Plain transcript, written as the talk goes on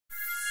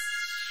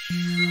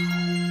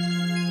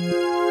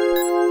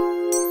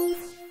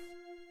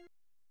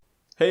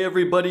Hey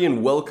everybody,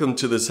 and welcome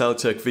to this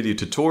HOWTECH video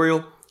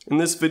tutorial. In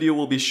this video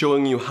we'll be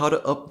showing you how to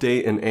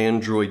update an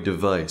Android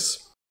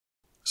device.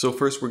 So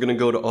first we're going to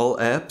go to all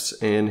apps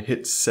and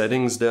hit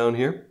settings down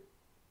here.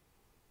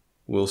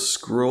 We'll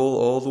scroll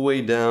all the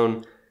way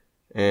down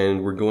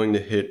and we're going to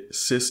hit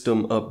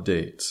system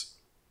updates.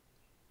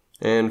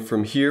 And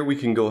from here we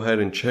can go ahead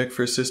and check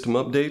for system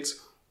updates.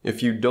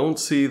 If you don't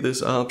see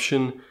this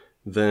option,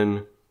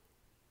 then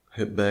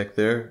hit back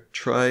there.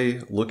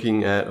 Try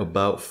looking at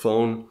About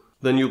Phone.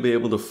 Then you'll be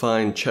able to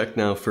find Check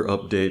Now for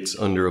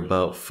Updates under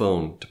About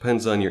Phone.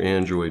 Depends on your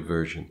Android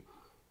version.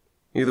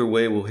 Either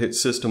way, we'll hit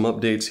System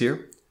Updates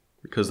here,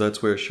 because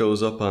that's where it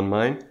shows up on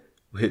mine.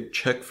 We'll hit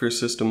Check for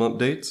System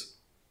Updates.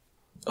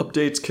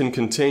 Updates can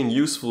contain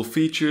useful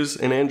features,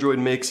 and Android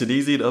makes it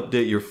easy to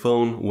update your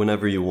phone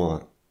whenever you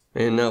want.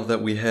 And now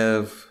that we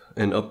have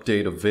an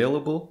update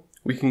available,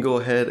 we can go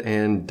ahead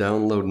and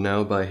download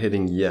now by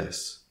hitting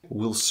Yes.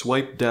 We'll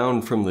swipe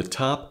down from the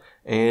top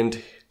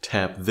and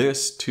tap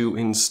this to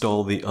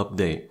install the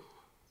update.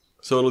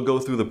 So it'll go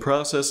through the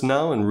process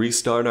now and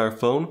restart our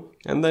phone,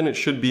 and then it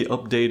should be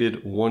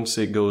updated once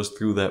it goes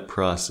through that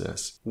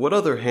process. What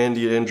other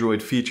handy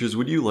Android features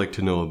would you like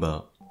to know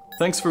about?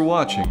 Thanks for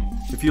watching.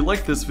 If you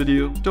liked this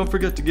video, don't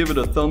forget to give it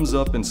a thumbs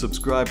up and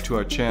subscribe to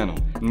our channel.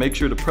 And make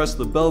sure to press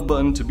the bell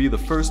button to be the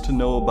first to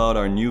know about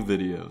our new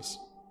videos.